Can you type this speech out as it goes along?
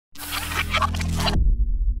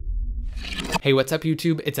Hey, what's up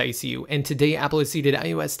YouTube? It's ICU, and today Apple has seeded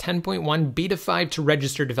iOS 10.1 Beta 5 to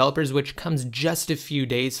registered developers, which comes just a few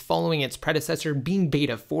days following its predecessor being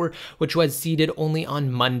Beta 4, which was seeded only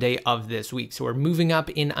on Monday of this week. So we're moving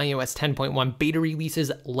up in iOS 10.1 beta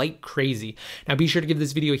releases like crazy. Now be sure to give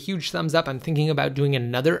this video a huge thumbs up. I'm thinking about doing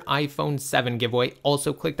another iPhone 7 giveaway.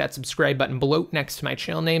 Also click that subscribe button below next to my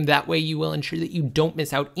channel name. That way you will ensure that you don't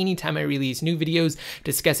miss out anytime I release new videos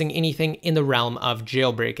discussing anything in the realm of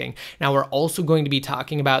jailbreaking. Now we're also going to be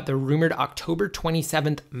talking about the rumored October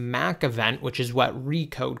 27th Mac event, which is what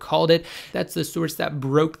Recode called it. That's the source that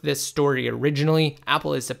broke this story originally.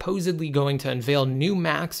 Apple is supposedly going to unveil new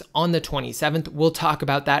Macs on the 27th. We'll talk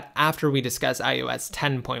about that after we discuss iOS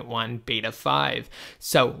 10.1 Beta 5.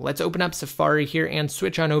 So let's open up Safari here and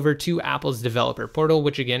switch on over to Apple's developer portal,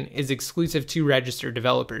 which again is exclusive to registered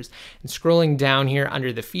developers. And scrolling down here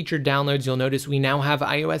under the featured downloads, you'll notice we now have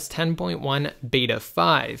iOS 10.1 Beta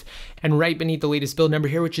 5. And right beneath the latest build number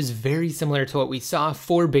here, which is very similar to what we saw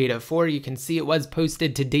for Beta 4, you can see it was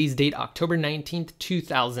posted today's date, October 19th,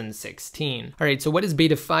 2016. All right, so what does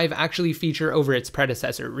Beta 5 actually feature over its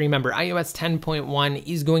predecessor? Remember, iOS 10.1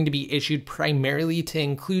 is going to be issued primarily to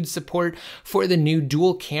include support for the new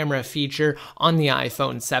dual camera feature on the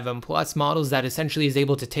iPhone 7 Plus models that essentially is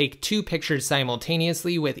able to take two pictures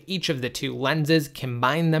simultaneously with each of the two lenses,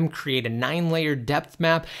 combine them, create a 9-layer depth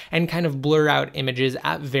map, and kind of blur out images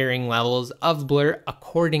at varying levels of blur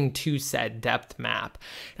according to said depth map.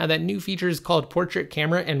 Now that new feature is called Portrait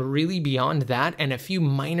Camera, and really beyond that and a few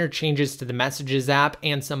minor changes to the Messages app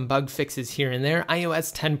and some bug fixes here and there,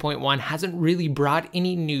 iOS 10.1 hasn't really brought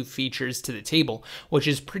any new features to the table, which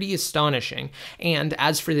is pretty astonishing. And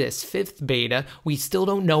as for this 5th beta, we still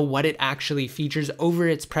don't know what it actually features over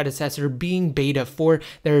its predecessor being Beta 4.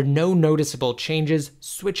 There are no noticeable changes.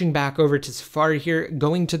 Switching back over to Safari here,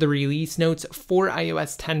 going to the release notes for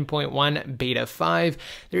iOS 10.1 Beta 5,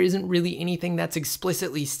 there isn't really anything that's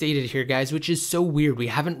explicitly stated here, guys, which is so weird. We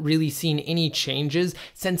haven't really seen any changes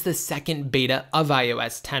since the second beta of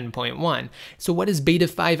iOS 10.1. So what does Beta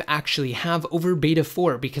 5 actually have over Beta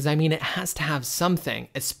 4? Because I mean, it has to have something,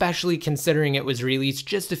 especially considering it was released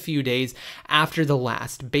just a few days after the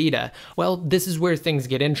last beta. Well, this is where things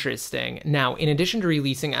get interesting. Now, in addition to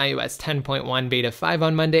releasing iOS 10.1 Beta 5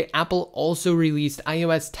 on Monday, Apple also released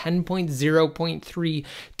iOS 10.0.3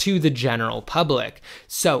 to the general public.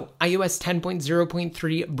 So iOS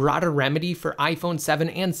 10.0.3 brought a remedy for iPhone 7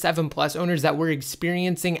 and 7 Plus owners that were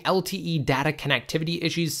experiencing LTE data connectivity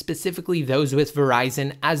issues, specifically those with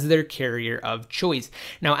Verizon as their carrier of choice.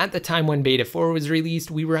 Now, at the time when Beta 4 was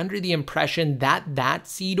released, we were under the impression that that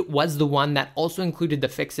seed was the one that also included the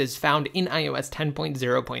fixes found in iOS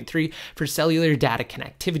 10.0.3 for cellular data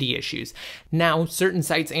connectivity issues. Now, certain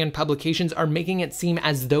sites and publications are making it seem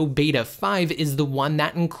as though Beta 5 is the one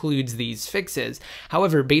that includes these fixes.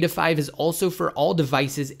 However, Beta 5 is also for all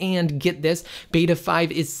devices, and get this, Beta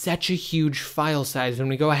 5 is such a huge file size. When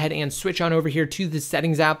we go ahead and switch on over here to the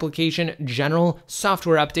settings application, general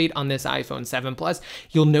software update on this iPhone 7 Plus,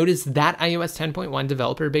 you'll notice that iOS 10.1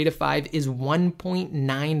 developer Beta 5 is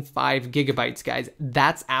 1.95 gigabytes, guys.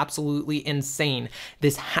 That's absolutely insane.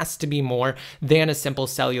 This has to be more than a simple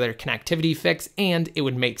cellular connectivity fix, and it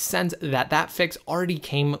would make sense that that fix already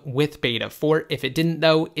came with Beta 4. If it didn't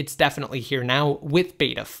though, it's definitely here now with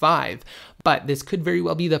Beta 5. But this could very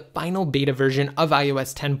well be the final beta version of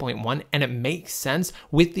iOS 10.1, and it makes sense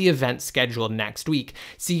with the event scheduled next week.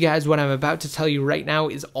 See guys, what I'm about to tell you right now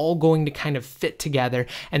is all going to kind of fit together,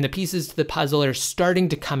 and the pieces to the puzzle are starting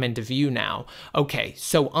to come into view now. Okay,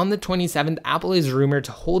 so on the 27th, Apple is rumored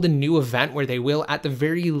to hold a new event where they will at the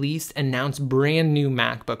very least announce brand new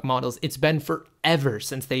MacBook models. It's been forever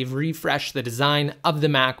since they've refreshed the design of the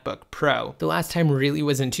MacBook Pro. The last time really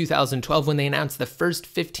was in 2012 when they announced the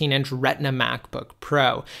first 15-inch Retina MacBook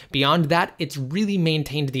Pro. Beyond that, it's really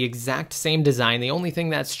maintained the exact same design. The only thing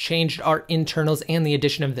that's changed are internals and the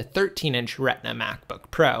addition of the 13-inch Retina MacBook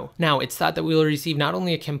Pro. Now, it's thought that we will receive not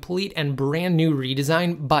only a complete and brand new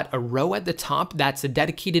redesign, but a row at the top that's a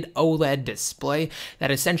dedicated OLED display that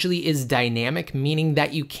essentially is dynamic, meaning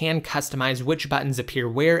that you can customize which buttons appear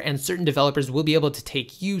where, and certain developers will be able to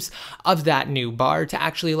take use of that new bar to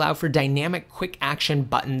actually allow for dynamic quick action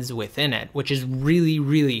buttons within it, which is really,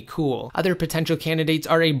 really cool. Other potential candidates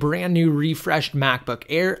are a brand new refreshed MacBook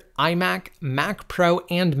Air, iMac, Mac Pro,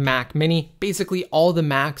 and Mac Mini. Basically, all the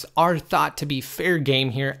Macs are thought to be fair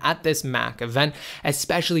game here at this Mac event,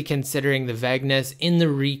 especially considering the vagueness in the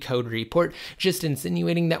Recode report, just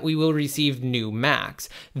insinuating that we will receive new Macs,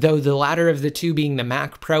 though the latter of the two, being the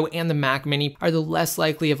Mac Pro and the Mac Mini, are the less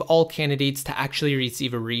likely of all candidates to actually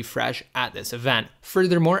receive a refresh at this event.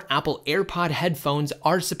 Furthermore, Apple AirPod headphones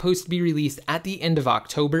are supposed to be released at the end of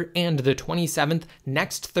October, and the 27th,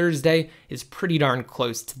 next Thursday, is pretty darn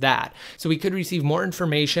close to that. So we could receive more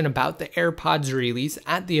information about the AirPods release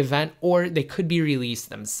at the event, or they could be released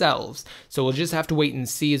themselves. So we'll just have to wait and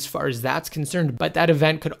see as far as that's concerned, but that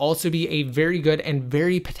event could also be a very good and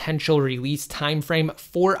very potential release timeframe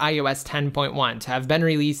for iOS 10.1 to have been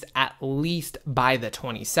released at least by the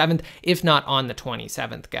 27th, if not on the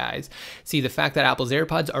 27th, guys. See, the fact that Apple's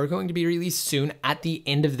AirPods are going to be released soon at the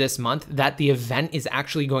end of this month, that the event is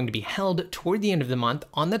actually going to be held toward the end of the month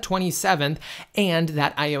on the 27th, and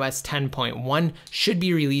that iOS 10.1 should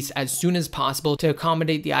be released as soon as possible to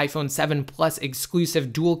accommodate the iPhone 7 Plus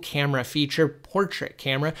exclusive dual camera feature, portrait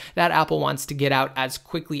camera, that Apple wants to get out as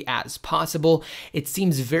quickly as possible. It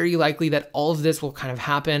seems very likely that all of this will kind of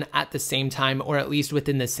happen at the same time, or at least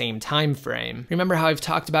within the same time frame. Remember how I've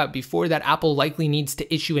talked about before that Apple likely needs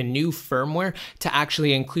to issue a new firmware to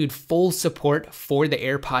actually include full support for the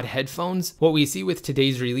AirPod headphones? What we see with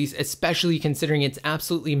today's release, especially considering its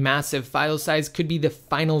absolutely massive file size, could be the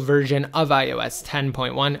final version of iOS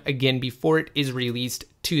 10.1, again, before it is released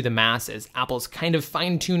to the masses. Apple's kind of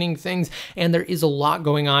fine-tuning things, and there is a lot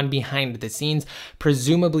going on behind the scenes.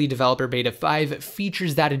 Presumably Developer Beta 5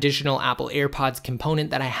 features that additional Apple AirPods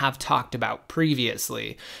component that I have talked about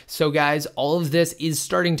previously. So guys, all of this is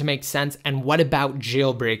starting to make sense, and what about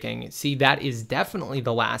jailbreaking? See, that is definitely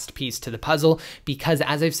the last piece to the puzzle, because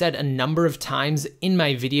as I've said a number of times in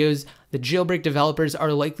my videos, the jailbreak developers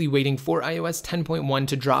are likely waiting for iOS 10.1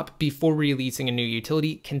 to drop before releasing a new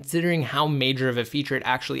utility, considering how major of a feature it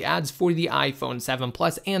actually adds for the iPhone 7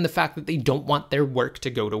 Plus, and the fact that they don't want their work to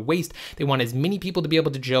go to waste. They want as many people to be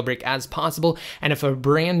able to jailbreak as possible, and if a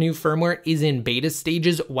brand new firmware is in beta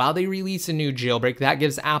stages while they release a new jailbreak, that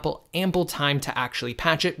gives Apple ample time to actually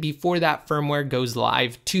patch it before that firmware goes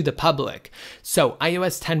live to the public. So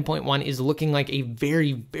iOS 10.1 is looking like a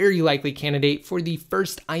very, very likely candidate for the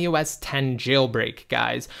first iOS 10 jailbreak,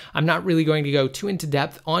 guys. I'm not really going to go too into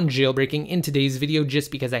depth on jailbreaking in today's video, just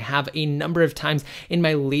because I have a number of times in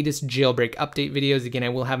my latest jailbreak update videos. Again, I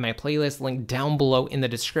will have my playlist linked down below in the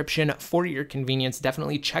description for your convenience.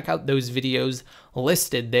 Definitely check out those videos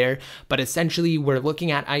listed there. But essentially, we're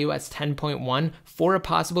looking at iOS 10.1 for a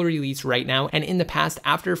possible release right now. And in the past,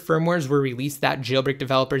 after firmwares were released that jailbreak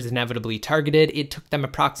developers inevitably targeted, it took them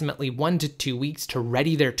approximately 1 to 2 weeks to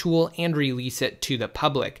ready their tool and release it to the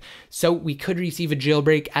public. So we could receive a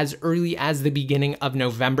jailbreak as early as the beginning of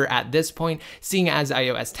November at this point, seeing as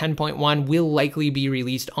iOS 10.1 will likely be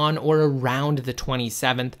released on or around the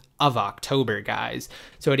 27th of October, guys.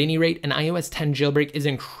 So at any rate, an iOS 10 jailbreak is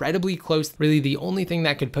incredibly close. Really, the only thing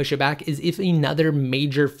that could push it back is if another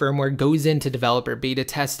major firmware goes into developer beta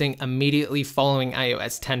testing immediately following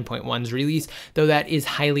iOS 10.1's release, though that is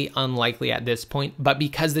highly unlikely at this point. But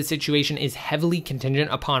because the situation is heavily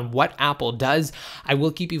contingent upon what Apple does, I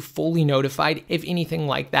will keep you fully notified if anything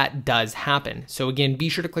like that does happen. So again, be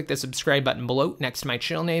sure to click the subscribe button below next to my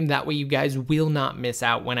channel name. That way you guys will not miss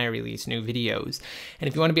out when I release new videos. And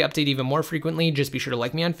if you want to be updated even more frequently, just be sure to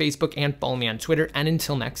like me on Facebook and follow me on Twitter. And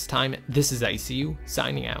until next time, this is ICU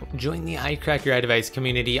signing out. Join the iCrackUriDevice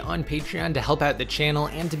community on Patreon to help out the channel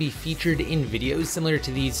and to be featured in videos similar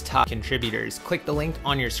to these top contributors. Click the link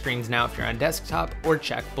on your screens now if you're on desktop, or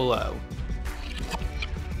check below.